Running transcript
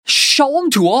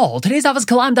Shalom to all. Today's daf is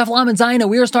Kilayim daf Lam and Zayin.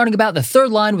 We are starting about the third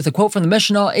line with a quote from the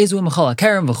Mishnah, Ezu Mechal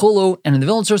HaKerem v'chulu, and in the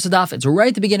Vilna source of daf, it's right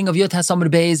at the beginning of Yot HaSamud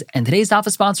Beis, and today's daf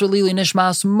is sponsored Lili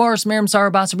Nishmas, Mars Miriam Sarah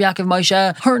Bas Rabbi Yaakov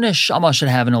Moshe, her neshama should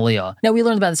have an aliyah. Now we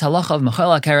learned about this halacha of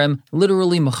Mechal HaKerem.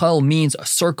 Literally, Mechal means a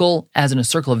circle, as in a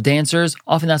circle of dancers.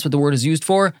 Often that's what the word is used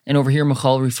for, and over here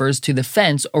Mechal refers to the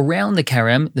fence around the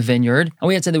Kerem, the vineyard, and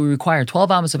we had said that we require 12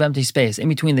 amos of empty space in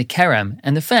between the Kerem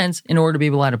and the fence in order to be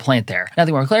able to plant there. Now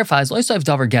the Gemara clarifies, this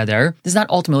is not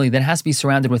ultimately that it has to be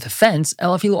surrounded with a fence,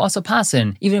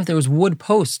 even if there was wood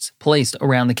posts placed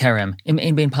around the kerem.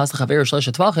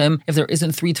 If there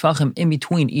isn't 3 tvachim in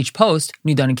between each post,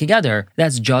 nidanin together,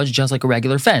 that's judged just like a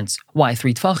regular fence. Why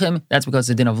 3 tvachim? That's because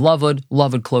the din of lavud.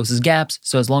 Lavud closes gaps,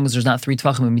 so as long as there's not 3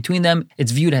 tvachim in between them,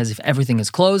 it's viewed as if everything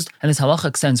is closed. And this halacha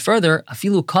extends further,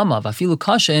 afilu kamav, afilu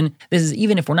kashin. This is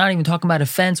even if we're not even talking about a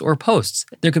fence or posts.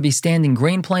 There could be standing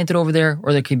grain planted over there,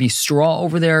 or there could be straw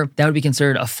over there. That would be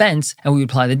considered a fence, and we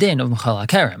would apply the din of Mechal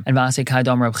HaKerem. And V'asei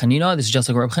Kaidam Reb Chanina, this is just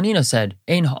like what Reb Chanina said,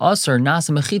 Ein ha'asar nasa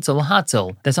mechitza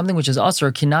lahatzil. That something which is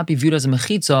asar cannot be viewed as a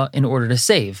mechitza in order to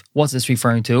save. What's this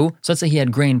referring to? So let's say he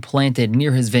had grain planted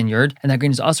near his vineyard, and that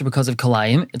grain is asar because of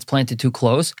Kilayim, it's planted too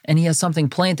close, and he has something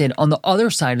planted on the other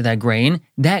side of that grain.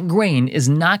 That grain is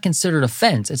not considered a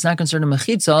fence, it's not considered a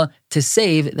mechitza to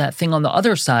save that thing on the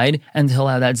other side and to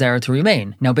allow that zera to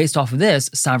remain. Now based off of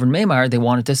this, Sovereign Meimar, they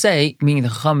wanted to say, meaning the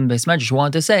Chacham Beis Medrash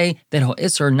wanted to say that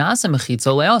ha'isr nasa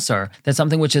mechitza le'asar, that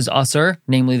something which is asar,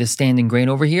 namely the standing grain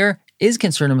over here, is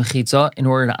considered a mechitza in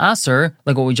order to asr,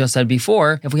 like what we just said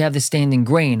before. If we have the standing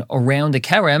grain around the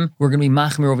kerem, we're going to be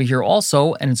machmir over here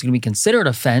also, and it's going to be considered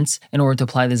a fence in order to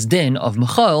apply this din of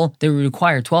mechal. They would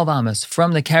require 12 amos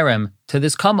from the kerem to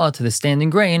this kama, to the standing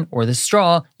grain, or the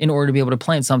straw, in order to be able to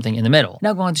plant something in the middle.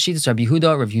 Now going to Shittas Rabbi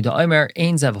Yehuda Omer,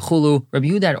 Ein Zav Chulu. Rabbi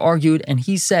Yehuda had argued, and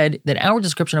he said that our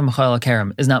description of Mechal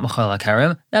HaKerem is not Mechal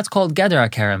HaKerem, that's called Geder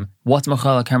HaKerem. What's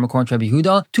Mechal HaKerem according to Rabbi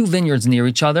Yehuda? 2 vineyards near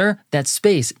each other, that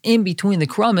space in between the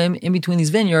krumim, in between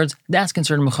these vineyards, that's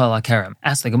considered Mechal HaKerem.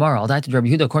 Ask the Gemara, I'll die to Rabbi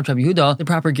Yehuda, according to Rabbi Yehuda, the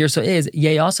proper girsa is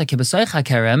Yeyasa Kibesoich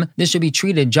HaKerem. This should be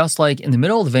treated just like in the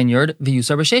middle of the vineyard,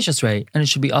 V'yusar B'sheshesrei, and it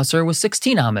should be Asar with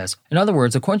 16 ames. In other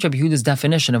words, according to Rabbi Yehuda's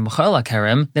definition of Mechal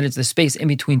HaKerem, that it's the space in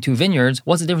between 2 vineyards,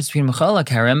 what's the difference between Mechal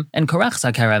HaKerem and Karachs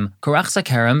HaKerem? Karachs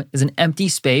HaKerem is an empty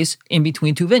space in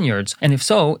between 2 vineyards, and if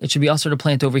so, it should be Asar to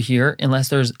plant over here unless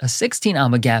there's a 16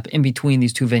 amma gap in between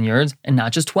these 2 vineyards, and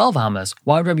not just 12 amas.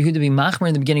 Why would Rabbi Yehuda be machmer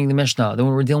in the beginning of the Mishnah? That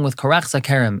when we're dealing with Karachs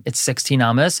HaKerem, it's 16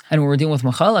 amas, and when we're dealing with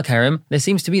Mechal HaKerem, there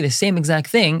seems to be the same exact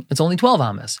thing, it's only 12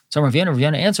 amas. So Rav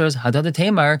Yana answers, Hadad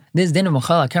Tamar, this din of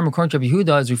Mechal HaKerem according to Rabbi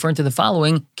Yehuda is referring to the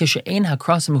following, Kishe'ein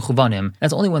hakrasim mechuvanim.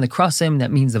 That's only when the krasim,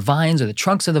 that means the vines or the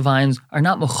trunks of the vines, are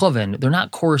not mechuvan, they're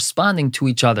not corresponding to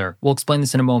each other. We'll explain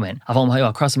this in a moment.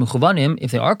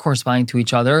 If they are corresponding to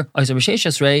each other,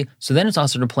 so then it's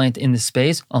also to plant in this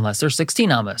space unless they're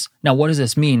 16 amas. Now what does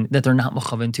this mean that they're not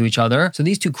mechuvan to each other? So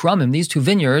these 2 krumim, these 2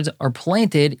 vineyards are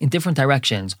planted in different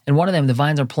directions. And one of them, the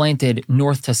vines are planted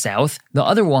north to south. The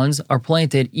other ones are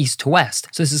planted east to west.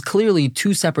 So this is clearly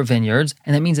 2 separate vineyards,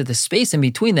 and that means that the space in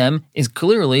between them is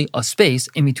clearly a space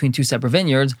in between 2 separate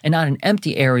vineyards and not an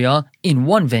empty area in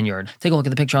one vineyard. Take a look at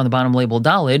the picture on the bottom labeled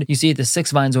Dalid. You see the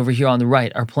 6 vines over here on the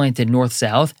right are planted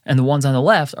north-south, and the ones on the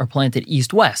left are planted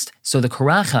east-west. So the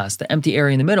karachas, the empty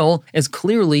area in the middle, is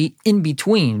clearly in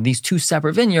between these 2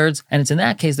 separate vineyards, and it's in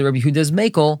that case that Rabbi Yehuda is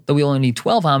makel, that we only need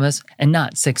 12 amas and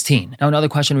not 16. Now another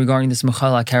question regarding this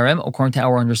Mechal HaKerem, according to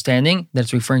our understanding, that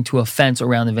it's referring to a fence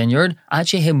around the vineyard.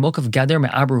 Doesn't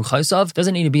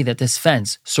need to be that this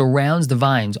fence surrounds the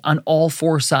vines on all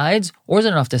 4 sides, or is it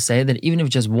enough to say that even if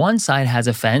just one side has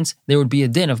a fence, there would be a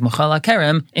din of Mechal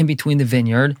HaKerem in between the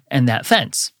vineyard and that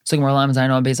fence? So Gemara Lam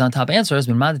Zayin based on top answers,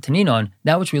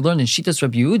 that which we learned in Shittas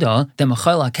Rabbi Yehuda, that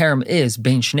Mechal HaKerem is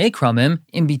bein shnei krumim,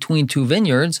 in between 2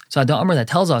 vineyards. So Ada Amar, that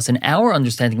tells us in our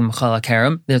understanding of Mechal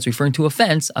HaKerem that it's referring to a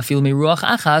fence, afilu meruach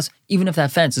achas, even if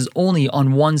that fence is only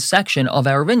on one section of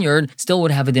our vineyard, still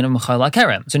would have a din of Mechal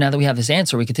HaKerem. So now that we have this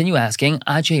answer, we continue asking,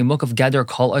 does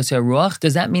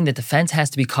that mean that the fence has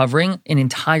to be covering an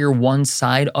entire one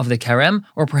side of the kerem,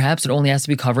 or perhaps it only has to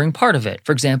be covering part of it?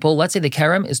 For example, let's say the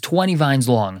kerem is 20 vines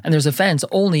long, and there's a fence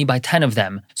only by 10 of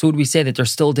them. So would we say that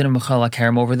there's still din of Mechal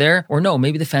HaKerem over there? Or no,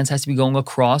 maybe the fence has to be going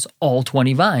across all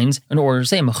 20 vines in order to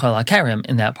say Mechal HaKerem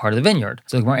in that part of the vineyard.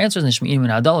 So the Gemara answers in Shmi'im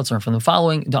and Adal, let's learn from the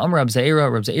following. The Amr Rab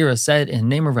Zaira said in the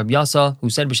name of Rab Yasa, who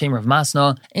said B'Shem Rav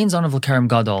Masna, Ein Zanav l'Kerem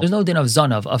Gadol. There's no din of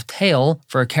Zanav, of tail,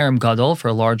 for a Kerem Gadol, for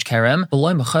a large Kerem,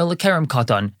 V'loi Mechal l'Kerem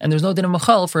Katan. And there's no din of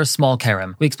Mechal for a small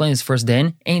Kerem. We explain this first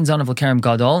din, Ein Zanav l'Kerem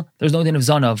Gadol. There's no din of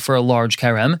Zanav for a large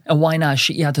Kerem. And why not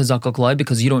Shi'iyat HaZakak Loi?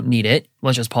 Because you don't need it.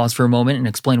 Let's just pause for a moment and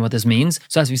explain what this means.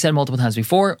 So as we said multiple times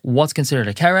before, what's considered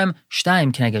a kerem?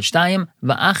 Shtayim keneged shtayim,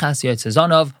 va'achas yotze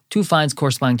zanov, 2 vines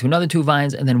corresponding to another 2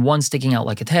 vines, and then one sticking out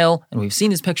like a tail. And we've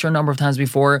seen this picture a number of times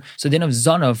before. So din of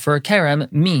zanov for a kerem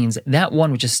means that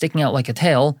one which is sticking out like a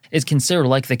tail is considered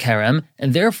like the kerem,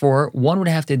 and therefore one would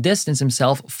have to distance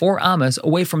himself 4 amos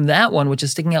away from that one which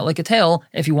is sticking out like a tail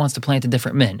if he wants to plant a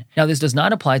different min. Now this does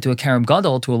not apply to a kerem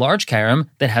gadol, to a large kerem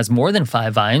that has more than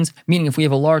 5 vines, meaning if we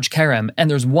have a large kerem and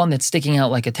there's one that's sticking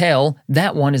out like a tail,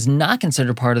 that one is not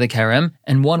considered part of the kerem,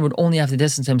 and one would only have to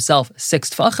distance himself 6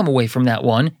 tfachim away from that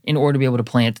one in order to be able to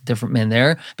plant different min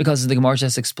there, because as the Gemara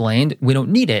just explained, we don't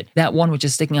need it. That one which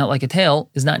is sticking out like a tail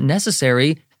is not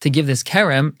necessary to give this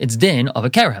kerem its din of a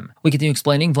kerem. We continue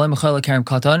explaining,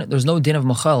 there's no din of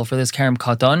machal for this kerem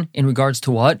katan in regards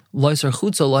to what? To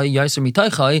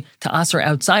aser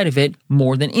outside of it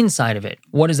more than inside of it.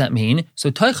 What does that mean?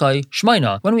 So taichai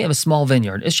shmaina, when we have a small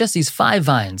vineyard, it's just these 5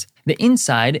 vines. The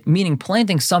inside, meaning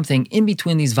planting something in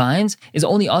between these vines, is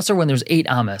only asr when there's 8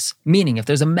 amas. Meaning, if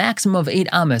there's a maximum of 8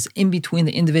 amas in between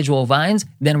the individual vines,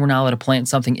 then we're not allowed to plant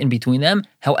something in between them.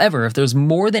 However, if there's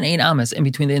more than 8 amas in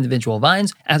between the individual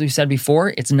vines, as we said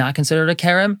before, it's not considered a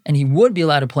kerem, and he would be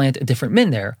allowed to plant a different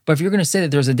min there. But if you're going to say that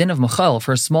there's a din of machal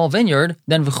for a small vineyard,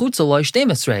 then v'chutza lo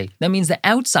shtei. That means the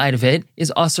outside of it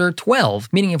is asr 12.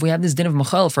 Meaning, if we have this din of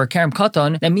machal for a kerem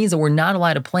katan, that means that we're not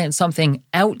allowed to plant something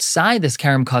outside this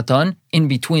kerem katan in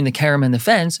between the kerem and the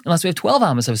fence, unless we have 12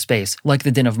 amas of space, like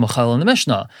the din of machal in the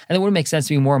Mishnah. And it wouldn't make sense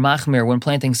to be more machmir when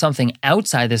planting something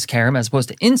outside this kerem as opposed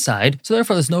to inside, so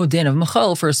therefore there's no din of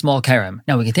machal for a small kerem.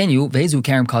 Now we continue, vezu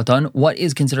kerem katan, what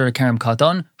is considered a kerem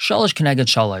katan? Shalosh keneged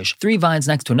shalosh, 3 vines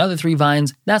next to another 3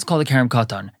 vines, that's called a kerem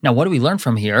katan. Now what do we learn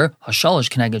from here? Hashalosh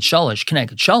keneged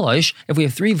shalosh, if we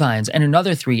have 3 vines and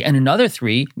another 3 and another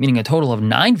 3, meaning a total of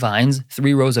 9 vines,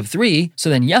 3 rows of 3, so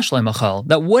then yeshle machal,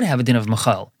 that would have a din of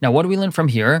machal. Now what do we learn from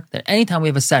here? That anytime we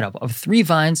have a setup of 3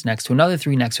 vines next to another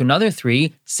 3 next to another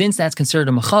 3, since that's considered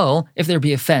a machal, if there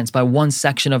be a fence by one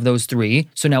section of those 3,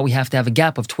 so now we have to have a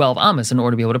gap of 12 amas in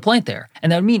order to be able to plant there.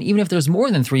 And that would mean even if there's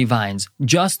more than 3 vines,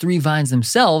 just 3 vines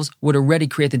themselves would already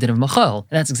create the din of machal.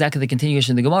 And that's exactly the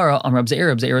continuation of the Gemara. Rab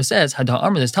Ze'er says, Hada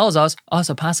Amr, this tells us,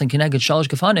 Asa pasan keneged shalosh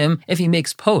gefanim, if he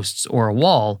makes posts or a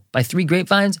wall by 3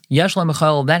 grapevines, yesh la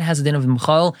machal, that has a din of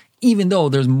machal, even though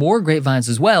there's more grapevines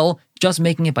as well. Just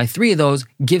making it by 3 of those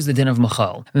gives the din of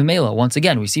machal. Memela, once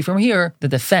again, we see from here that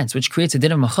the fence, which creates a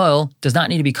din of machal, does not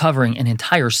need to be covering an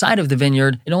entire side of the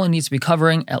vineyard. It only needs to be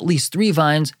covering at least 3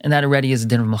 vines, and that already is a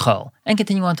din of machal. And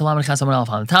continue on to Lamed Ches Amud Aleph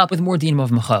on the top with more dinim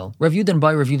of machal. Rav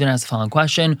Yudan asked the following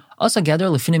question: Asa geder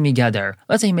lefinim geder.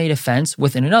 Let's say he made a fence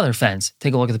within another fence.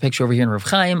 Take a look at the picture over here in Rav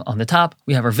Chaim. On the top,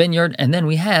 we have our vineyard, and then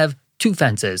we have 2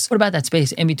 fences. What about that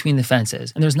space in between the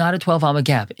fences? And there's not a 12 amma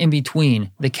gap in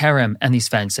between the kerem and these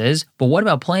fences, but what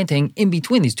about planting in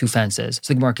between these 2 fences?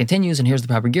 So the Gemara continues, and here's the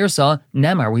proper girsa.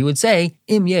 Nemar, we would say,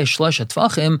 im yesh shlosha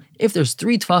tfachim, if there's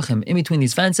 3 tfachim in between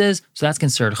these fences, so that's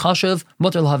considered chashuv,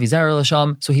 mutar lahavi zera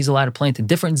l'sham, so he's allowed to plant a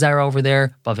different zera over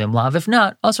there, bavim lav, if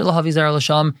not, asr lahavi zera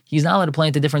l'sham, he's not allowed to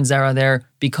plant a different zera there,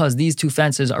 because these 2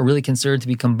 fences are really considered to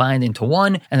be combined into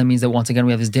one, and that means that once again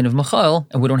we have this din of machal,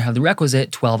 and we don't have the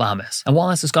requisite 12 amas. And one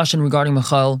last discussion regarding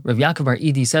machal, Rav Yaakov bar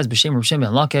Idi says, b'shem Rav Shimon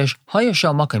ben Lakish,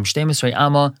 hayashal makim 12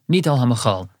 amma nital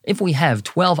hamachal. If we have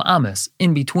 12 amas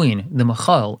in between the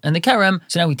machal and the kerem,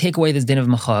 so now we take away this din of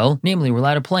machal, namely we're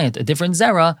allowed to plant a different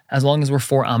zera as long as we're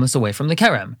 4 amas away from the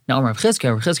kerem. Now Rav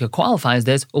Chizkiah qualifies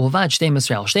this,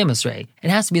 it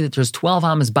has to be that there's 12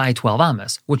 amas by 12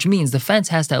 amas, which means the fence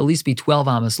has to at least be 12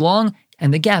 amas long,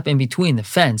 and the gap in between the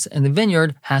fence and the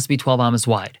vineyard has to be 12 amas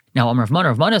wide. Now, Rav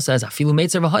Mana says, Afilu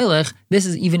meitzer v'hoylech, this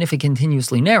is even if it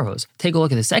continuously narrows. Take a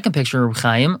look at the second picture of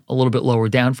Chaim, a little bit lower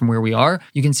down from where we are.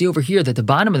 You can see over here that the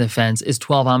bottom of the fence is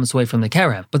 12 amas away from the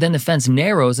kerem, but then the fence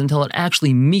narrows until it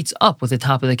actually meets up with the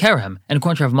top of the kerem. And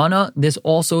according to Rav Mana, this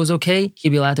also is okay.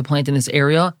 He'd be allowed to plant in this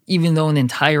area, even though in the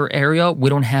entire area we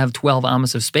don't have 12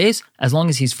 amas of space. As long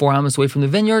as he's 4 amas away from the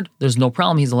vineyard, there's no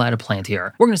problem, he's allowed to plant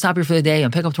here. We're going to stop here for the day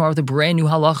and pick up tomorrow with a brand new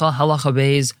halacha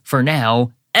beis. For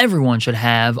now, everyone should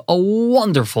have a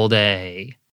wonderful day.